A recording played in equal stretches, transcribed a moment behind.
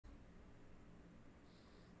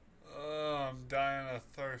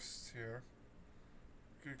thirst here.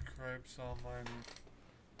 Good cripes on mine.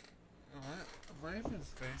 Am I even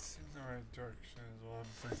facing the right direction is what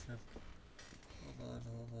I'm thinking. Hold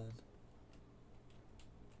on.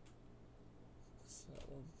 Set that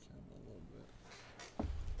webcam a little bit.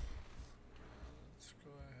 Let's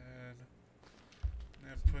go ahead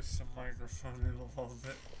and push the microphone in a little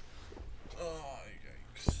bit. Oh,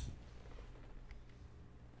 yikes.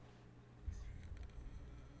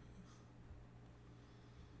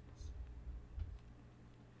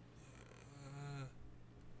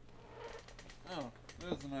 Oh,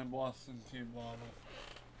 there's my Boston tea bottle.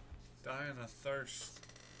 Dying of thirst.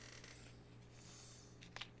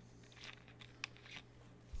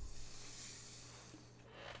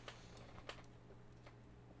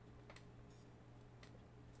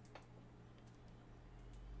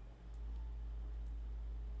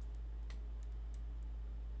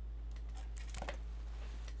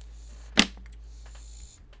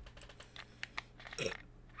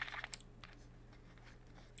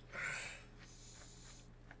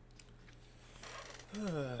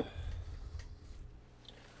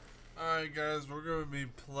 Alright guys, we're going to be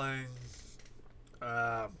playing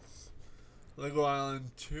Lego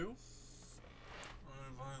Island 2. We're going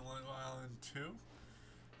to be playing Lego Island 2.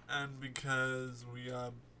 And because we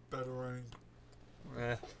got better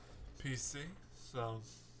rank PC, so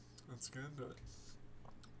let's get into it.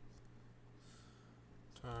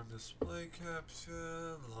 Turn display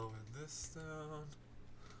capture, lowering this down.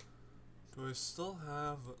 Do I still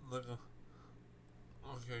have Lego?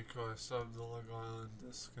 Okay, cool. I still have the Lego Island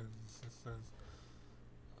disc and thing.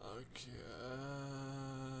 Okay,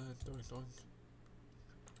 doink doink.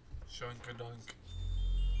 Shoink-a-doink.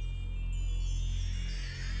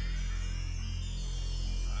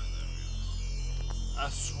 Alright, there we go.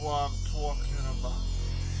 That's what I'm talking about.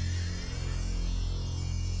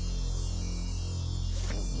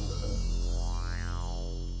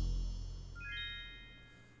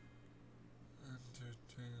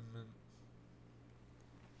 Entertainment.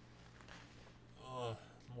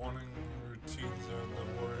 Morning routines are the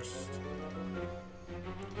worst.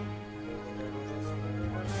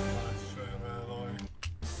 I'll show you that way.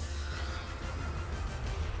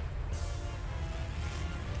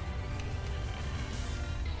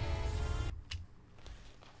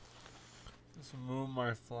 Just move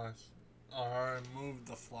my flash. Alright, move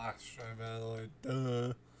the flash drive out of the way.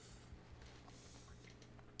 Duh.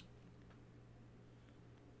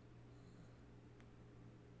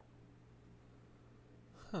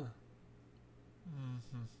 Huh.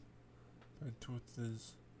 My tooth is.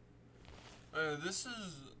 This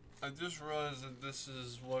is. I just realized that this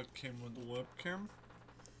is what came with the webcam.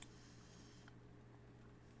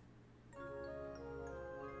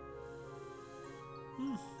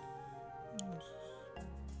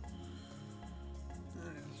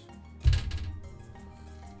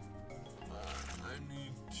 I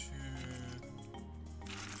need to.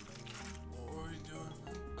 What are we doing?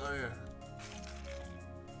 Oh yeah.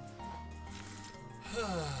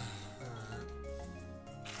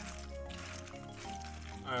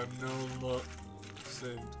 I have no luck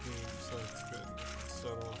saved game, so it's good.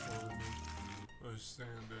 Start off on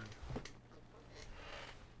standard.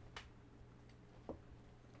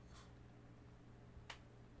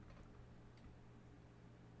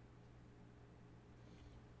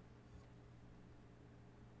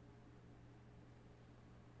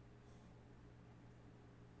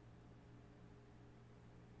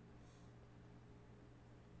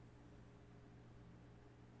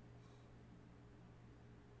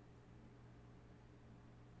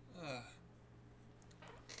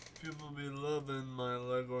 People be loving my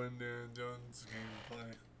Lego Indiana Jones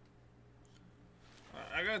gameplay.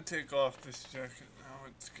 I gotta take off this jacket now,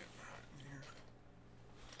 it's getting hot in here.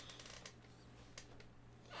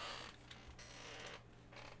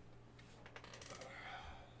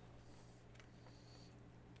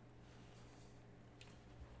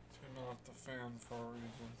 Turn off the fan for a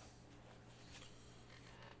reason.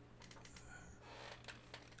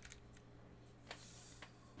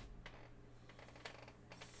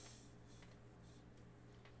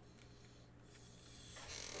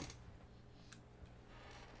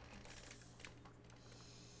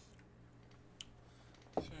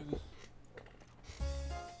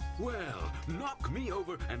 Well, knock me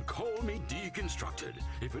over and call me deconstructed.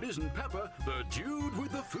 If it isn't Pepper, the dude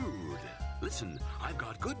with the food. Listen, I've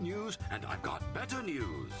got good news and I've got better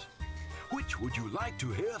news. Which would you like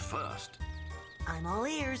to hear first? I'm all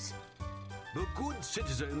ears. The good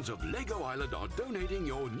citizens of Lego Island are donating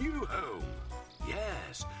your new home.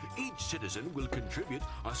 Yes, each citizen will contribute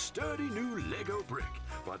a sturdy new Lego brick.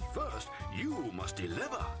 But first, you must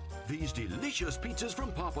deliver these delicious pizzas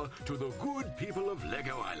from Papa to the good people of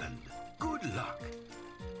Lego Island. Good luck.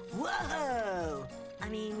 Whoa! I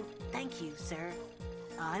mean, thank you, sir.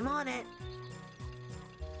 I'm on it.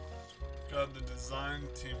 God, the design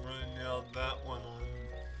team really nailed that one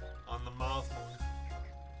on the mouth one.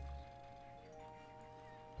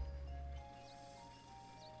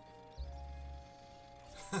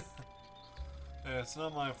 Hey, it's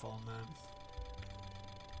not my fault, man.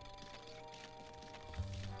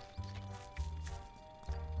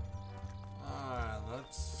 Alright,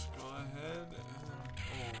 let's go ahead and...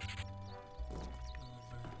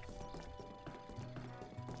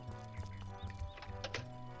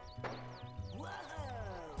 Whoa!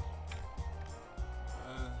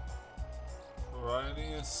 Variety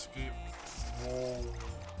escape. Whoa.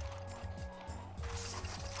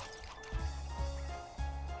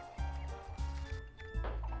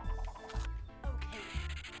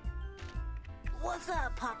 What's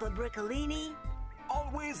up, Papa Briccolini?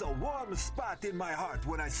 Always a warm spot in my heart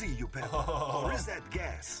when I see you, Pepper. Or is that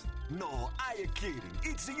gas? No, I am kidding.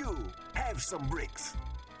 It's you. Have some bricks.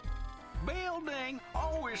 Building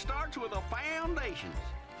always starts with the foundations.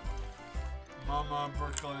 Mama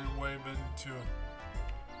Bricklin waving too.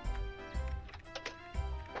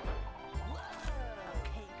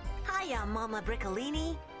 Hiya, Mama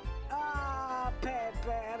Briccolini. Ah,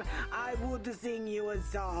 Pepper, I would sing you a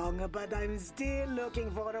song, but I'm still looking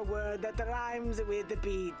for a word that rhymes with the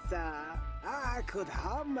pizza. I could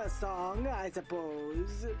hum a song, I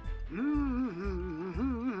suppose.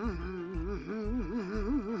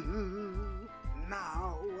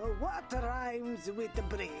 Now, what rhymes with the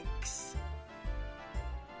bricks?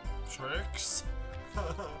 Tricks?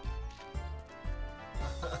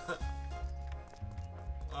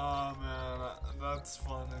 Oh man, that's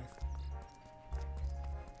funny.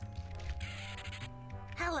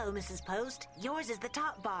 Hello, Mrs. Post. Yours is the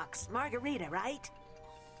top box. Margarita, right?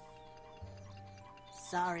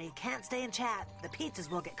 Sorry, can't stay and chat. The pizzas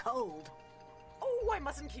will get cold. Oh, I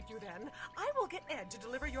mustn't keep you then. I will get Ed to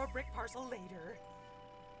deliver your brick parcel later.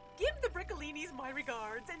 Give the Briccolinis my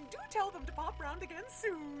regards and do tell them to pop round again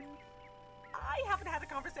soon. I haven't had a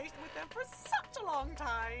conversation with them for such a long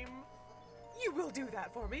time. You will do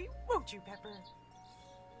that for me, won't you, Pepper?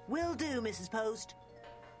 Will do, Mrs. Post.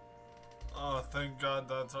 Oh, thank God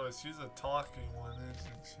that's always. She's a talking one,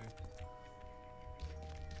 isn't she?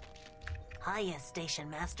 Hiya, Station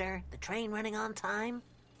Master. The train running on time?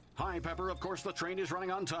 Hi, Pepper. Of course, the train is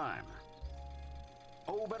running on time.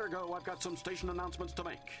 Oh, better go. I've got some station announcements to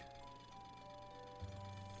make.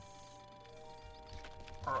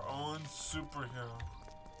 Our own superhero.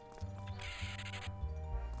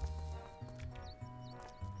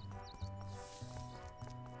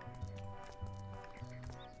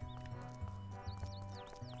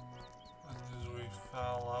 As we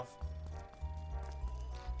foul off.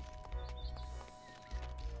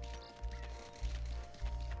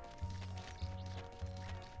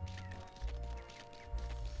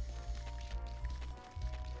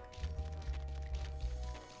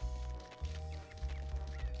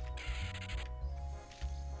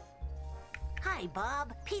 Hi,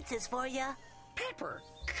 Bob. Pizza's for ya. Pepper,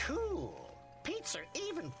 cool. Pizza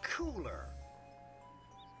even cooler.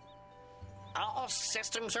 All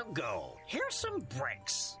systems are go. Here's some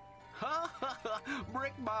bricks. Ha ha ha!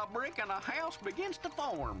 Brick by brick and a house begins to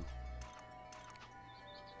form.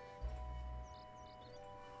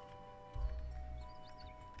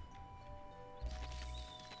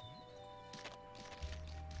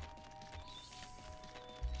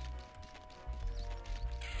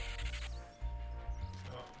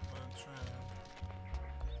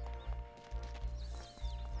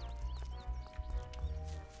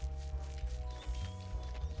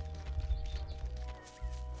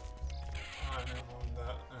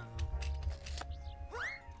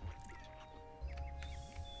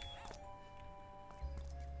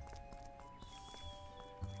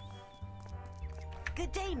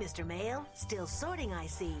 Good day, Mr. Mail. Still sorting, I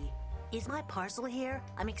see. Is my parcel here?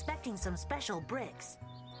 I'm expecting some special bricks.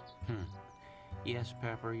 Yes,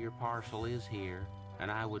 Pepper, your parcel is here, and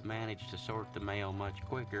I would manage to sort the mail much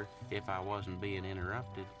quicker if I wasn't being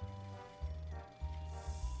interrupted.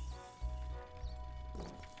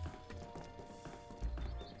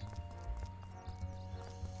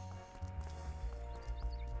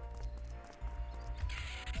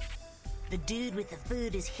 The dude with the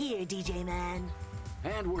food is here, DJ Man.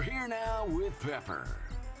 And we're here now with Pepper.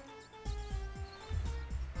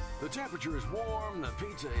 The temperature is warm, the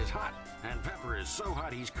pizza is hot, and Pepper is so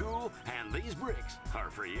hot he's cool, and these bricks are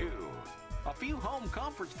for you. A few home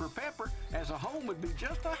comforts for Pepper, as a home would be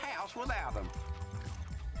just a house without them.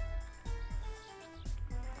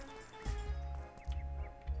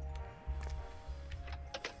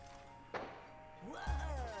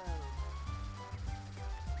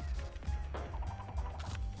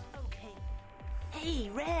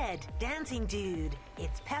 Hey, Red, dancing dude.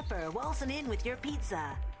 It's Pepper waltzing in with your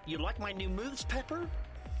pizza. You like my new moves, Pepper?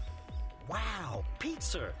 Wow,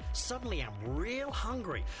 pizza. Suddenly I'm real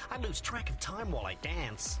hungry. I lose track of time while I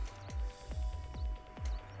dance.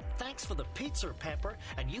 Thanks for the pizza, Pepper,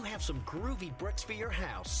 and you have some groovy bricks for your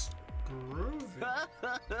house. Groovy?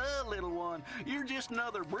 Little one, you're just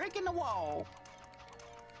another brick in the wall.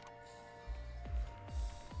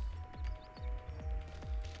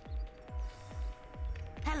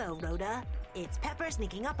 Hello, Rhoda. It's Pepper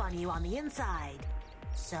sneaking up on you on the inside.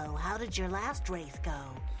 So, how did your last race go?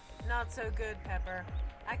 Not so good, Pepper.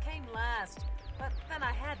 I came last, but then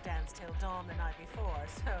I had danced till dawn the night before,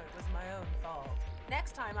 so it was my own fault.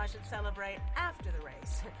 Next time I should celebrate after the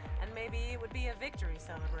race, and maybe it would be a victory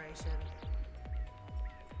celebration.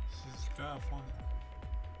 She's got one.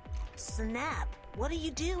 Snap, what are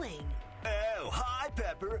you doing? Oh, hi,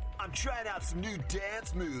 Pepper. I'm trying out some new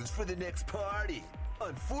dance moves for the next party.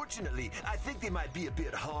 Unfortunately, I think they might be a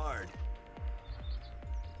bit hard.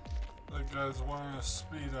 That guy's wearing a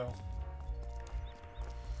Speedo.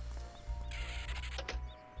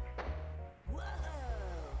 Whoa!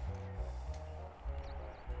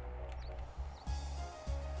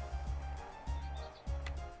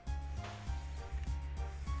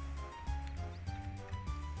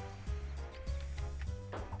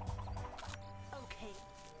 Okay.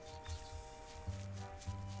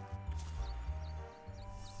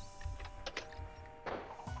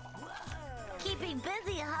 Keeping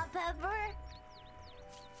busy, huh, Pepper?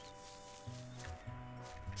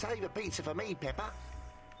 Save a pizza for me, Pepper.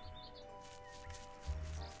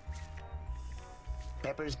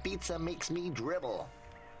 Pepper's pizza makes me dribble.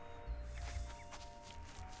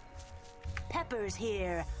 Pepper's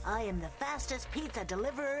here. I am the fastest pizza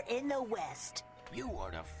deliverer in the West. You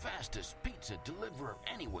are the fastest pizza deliverer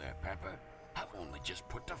anywhere, Pepper. I've only just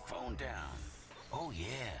put the phone down. Oh,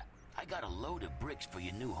 yeah. I got a load of bricks for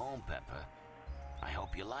your new home, Pepper. I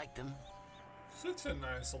hope you like them. Such a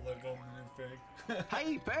nice little minifig.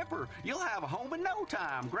 Hey, Pepper, you'll have a home in no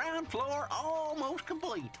time. Ground floor almost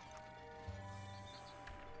complete.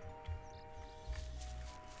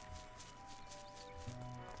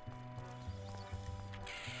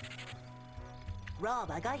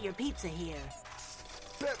 Rob, I got your pizza here.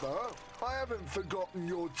 Pepper, I haven't forgotten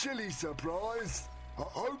your chili surprise. I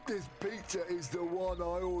hope this pizza is the one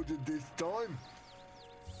I ordered this time.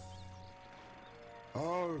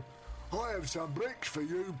 Oh, I have some bricks for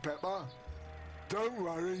you, Pepper. Don't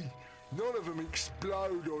worry, none of them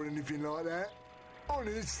explode or anything like that.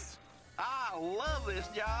 Honest. I love this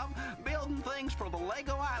job. Building things for the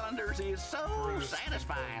Lego Islanders is so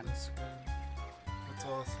satisfying. That's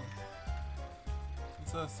awesome.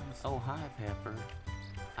 That's awesome. Oh, hi, Pepper.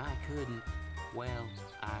 I couldn't. Well,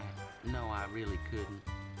 no, I really couldn't.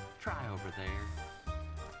 Try over there.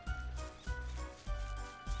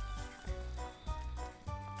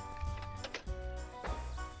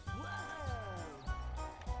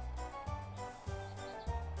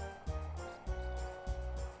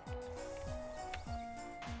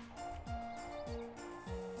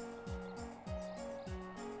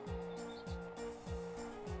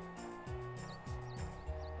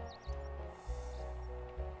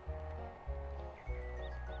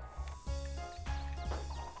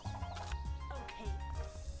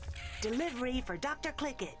 Delivery for Dr.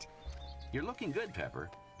 Clickett. You're looking good, Pepper,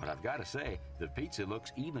 but I've got to say, the pizza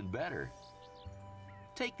looks even better.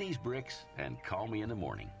 Take these bricks and call me in the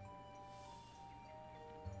morning.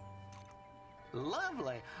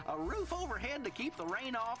 Lovely. A roof overhead to keep the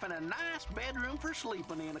rain off and a nice bedroom for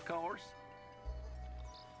sleeping in, of course.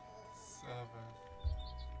 7.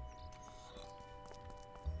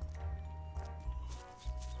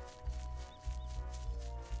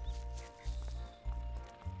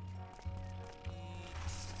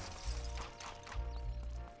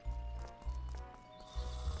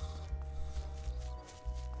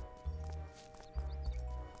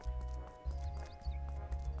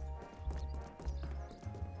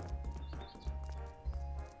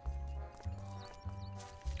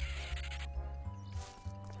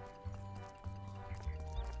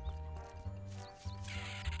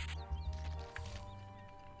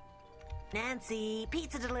 Nancy,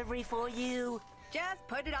 pizza delivery for you. Just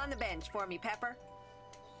put it on the bench for me, Pepper.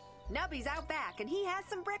 Nubby's out back, and he has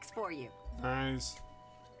some bricks for you. Nice.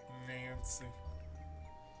 Nancy.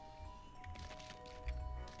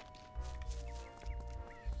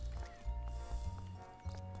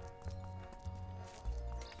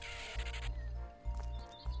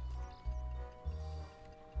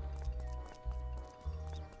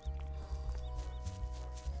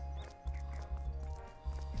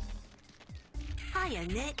 Hiya,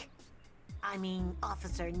 Nick. I mean,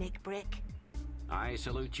 Officer Nick Brick. I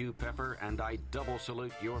salute you, Pepper, and I double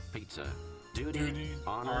salute your pizza. Duty,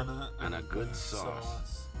 honor, and a good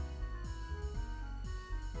sauce.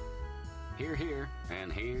 Here, here,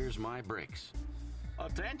 and here's my bricks.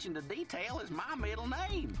 Attention to detail is my middle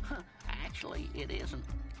name. Actually, it isn't.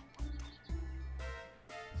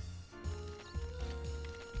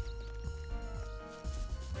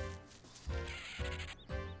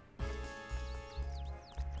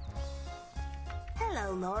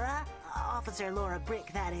 Hello, Laura. Officer Laura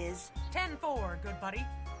Brick, that is. 10-4, good buddy.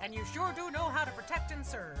 And you sure do know how to protect and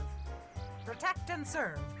serve. Protect and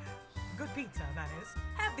serve. Good pizza, that is.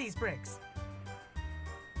 Have these bricks.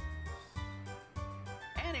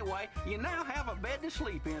 Anyway, you now have a bed to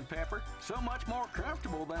sleep in, Pepper. So much more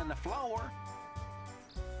comfortable than the floor.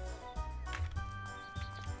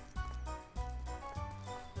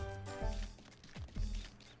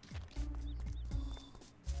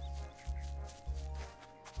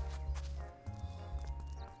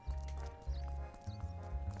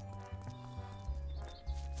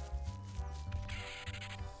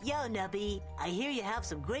 Yo, Nubby, I hear you have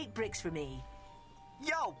some great bricks for me.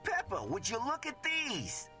 Yo, Pepper, would you look at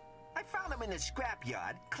these? I found them in the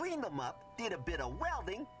scrapyard, cleaned them up, did a bit of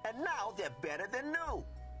welding, and now they're better than new.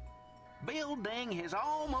 Building is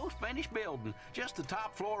almost finished building. Just the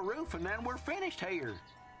top floor roof, and then we're finished here.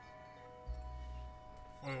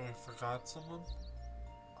 Wait, we forgot someone?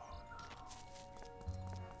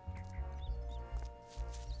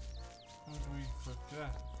 Who did we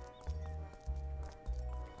forget?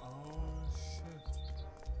 Oh shit.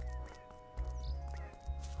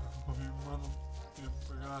 We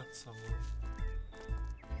forgot someone.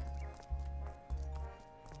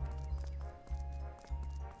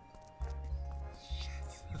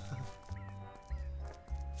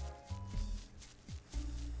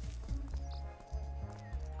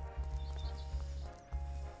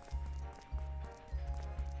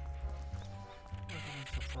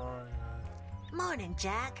 Morning,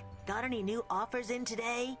 Jack. Got any new offers in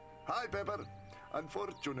today? Hi, Pepper.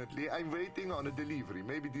 Unfortunately, I'm waiting on a delivery.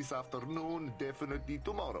 Maybe this afternoon, definitely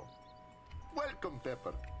tomorrow. Welcome,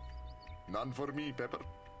 Pepper. None for me, Pepper.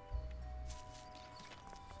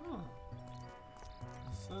 It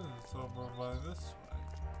says it's over by this way.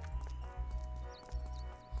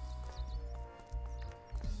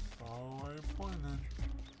 Follow where you pointed.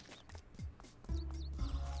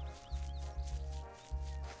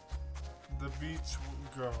 The beach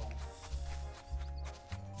girl.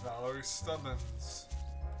 Valerie Stubbins.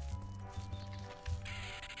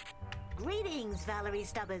 Greetings, Valerie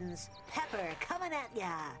Stubbins. Pepper coming at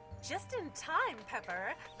ya. Just in time,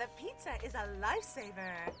 Pepper. The pizza is a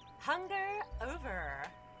lifesaver. Hunger over.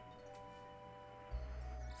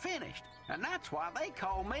 Finished, and that's why they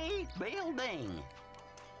call me Building.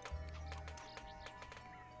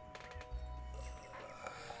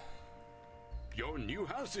 Your new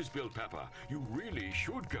house is built, Pepper. You really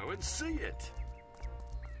should go and see it.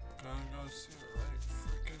 Gonna go see it right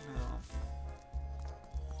freaking now.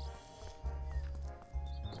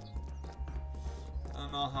 I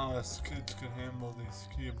don't know how us kids can handle these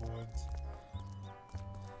keyboards.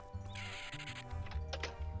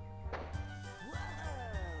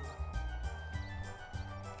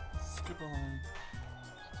 Skip along.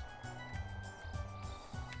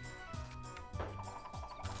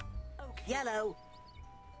 Yellow.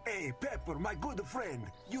 Hey, Pepper, my good friend.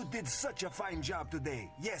 You did such a fine job today.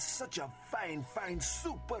 Yes, such a fine,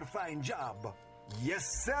 super fine job.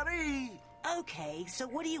 Yes, sirree. Okay, so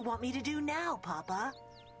what do you want me to do now, Papa?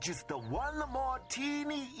 Just a one more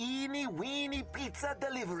teeny, eeny, weeny pizza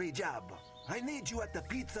delivery job. I need you at the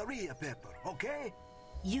pizzeria, Pepper, okay?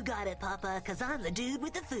 You got it, Papa, 'cause I'm the dude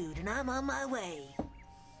with the food and I'm on my way.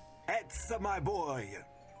 That's my boy.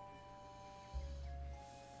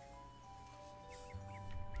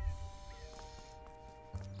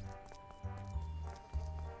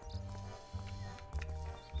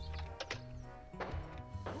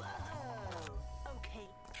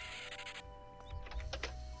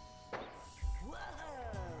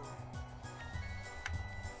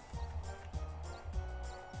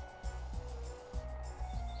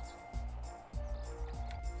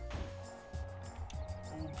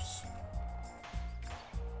 Oops.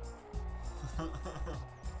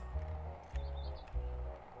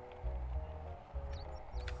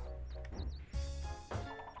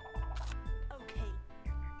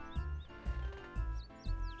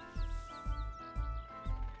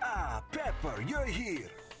 Ah, Pepper, you're here.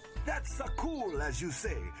 That's so cool, as you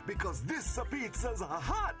say, because this pizza's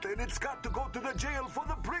hot and it's got to go to the jail for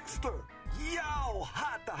the brickster. Yo,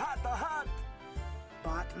 hot, hot, hot.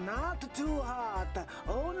 but not too hot.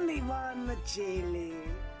 Only one chili.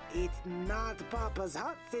 It's not Papa's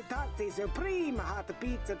Hotsy Totsy Supreme Hot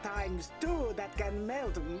Pizza ×2 that can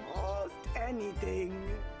melt most anything.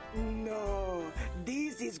 No,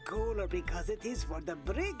 this is cooler because it is for the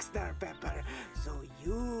Brickster, Pepper. So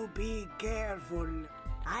you be careful.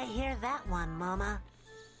 I hear that one, Mama.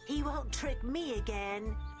 He won't trick me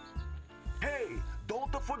again. Hey,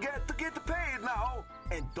 don't forget to get paid now.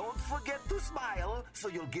 And don't forget to smile so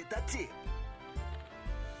you'll get a tip.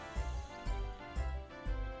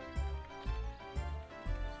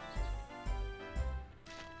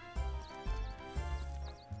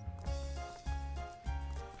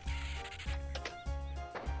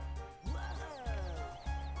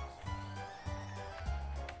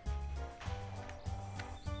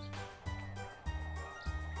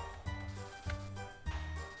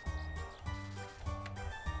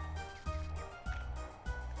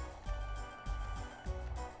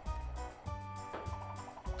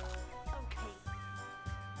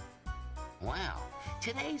 Wow,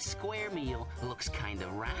 today's square meal looks kinda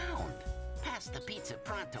round. Pass the pizza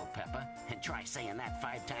pronto, Peppa, and try saying that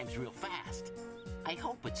 5 times real fast. I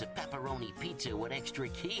hope it's a pepperoni pizza with extra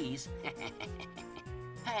keys.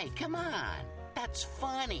 Hey, come on. That's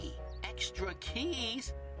funny. Extra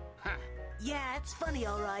keys? Huh. Yeah, it's funny,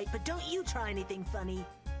 all right, but don't you try anything funny.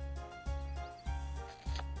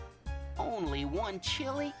 Only 1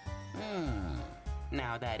 chili?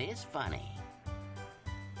 Now that is funny.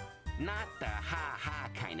 Not the ha-ha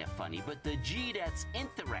kind of funny, but the gee, that's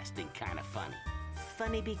interesting kind of funny.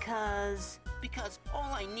 Funny because... Because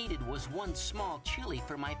all I needed was 1 small chili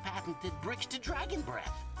for my patented Brickster Dragon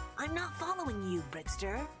Breath. I'm not following you,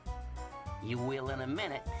 Brickster. You will in a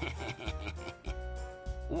minute.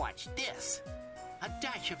 Watch this. A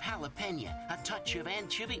dash of jalapeno, a touch of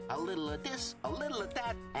anchovy, a little of this, a little of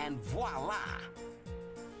that, and voila!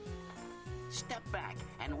 Step back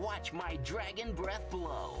and watch my dragon breath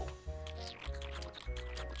blow.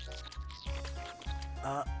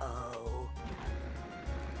 Uh-oh.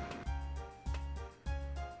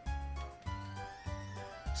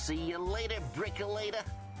 See you later, Brickolator.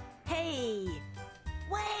 Hey!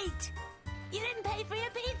 Wait! You didn't pay for your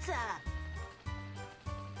pizza!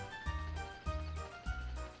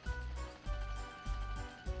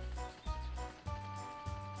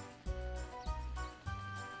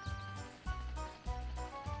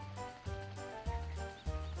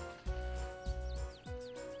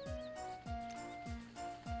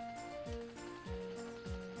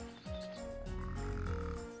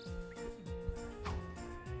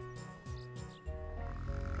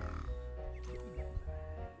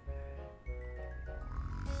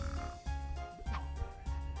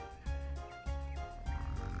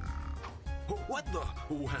 What the?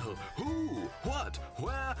 Well, who, what,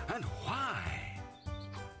 where, and why?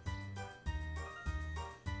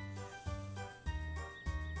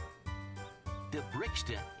 The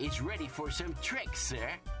Brickster is ready for some tricks,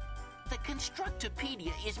 sir. The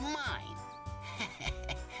Constructopedia is mine.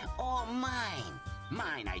 All mine.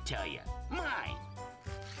 Mine, I tell you. Mine.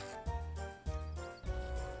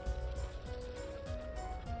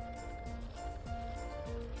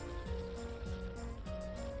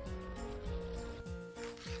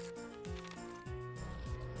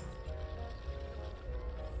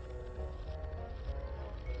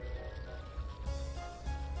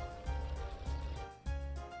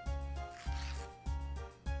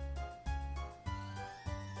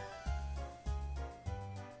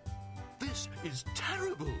 This is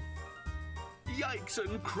terrible. Yikes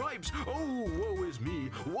and cripes. Oh, woe is me.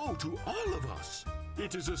 Woe to all of us.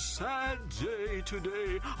 It is a sad day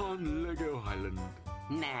today on Lego Island.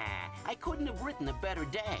 Nah, I couldn't have written a better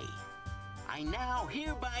day. I now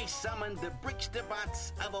hereby summon the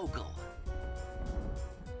Bricksterbots of Ogle.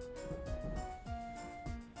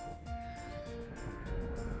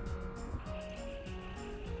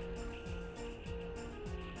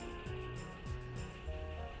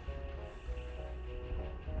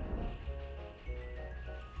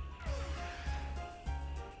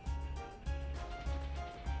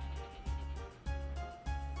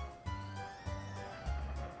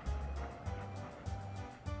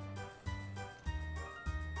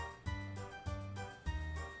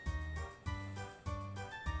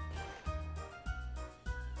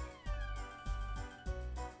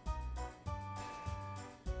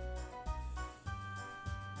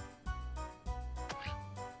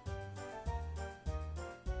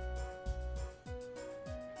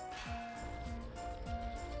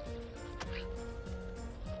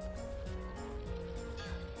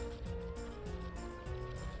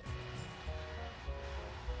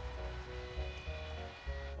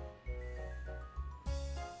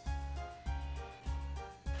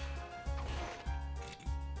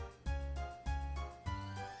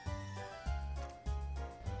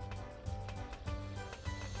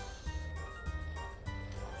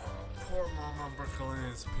 Poor Mama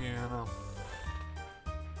Bricklini's piano.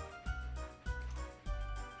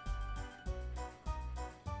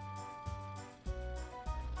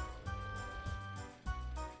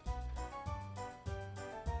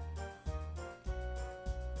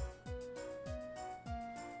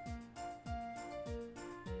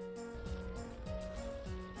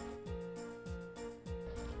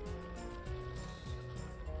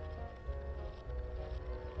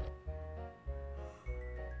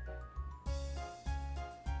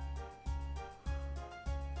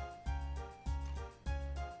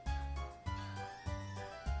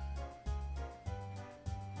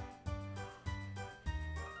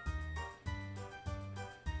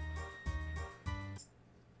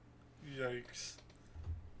 Yikes.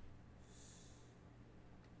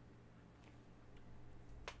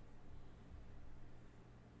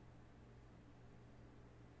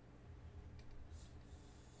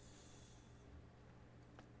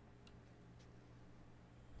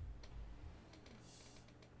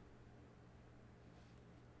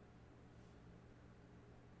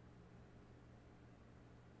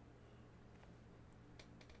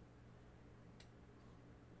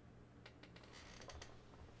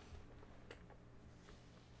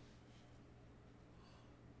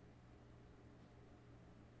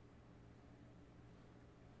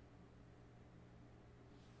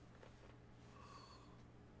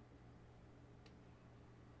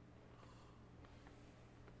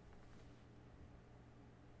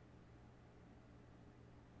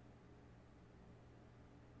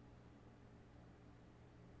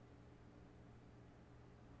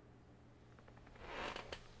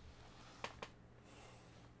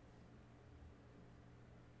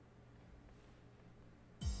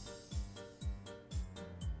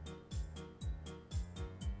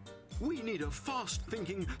 We need a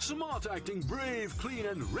fast-thinking, smart-acting, brave, clean,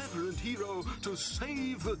 and reverent hero to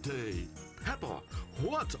save the day. Peppa,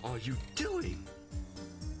 what are you doing?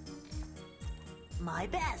 My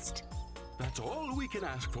best. That's all we can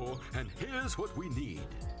ask for, and here's what we need.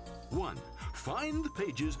 1. Find the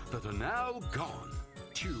pages that are now gone.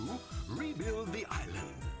 2. Rebuild the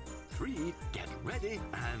island. 3. Get ready,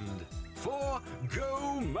 and 4.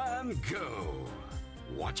 Go, man, go!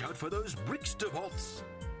 Watch out for those Brickster bots.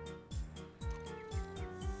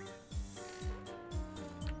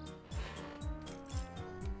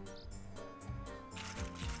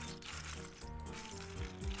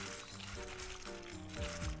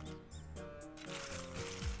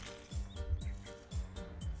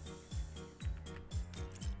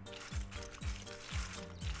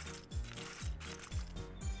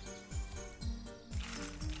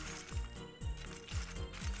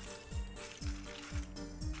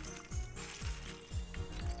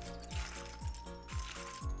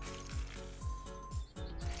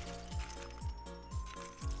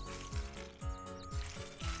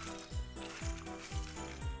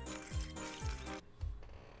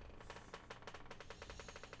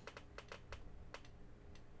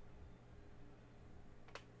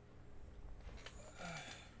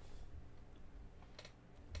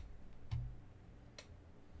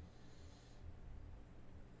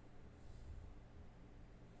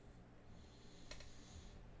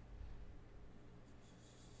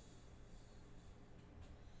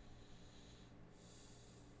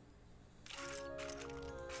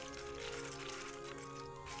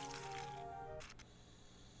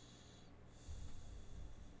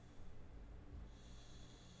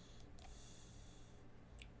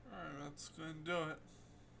 That's gonna do it.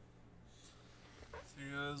 See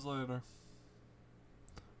you guys later.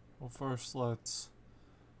 Well, first let's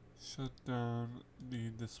shut down the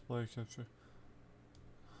display catcher.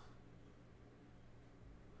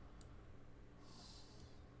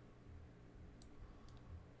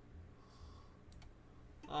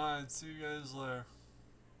 Alright, see you guys later.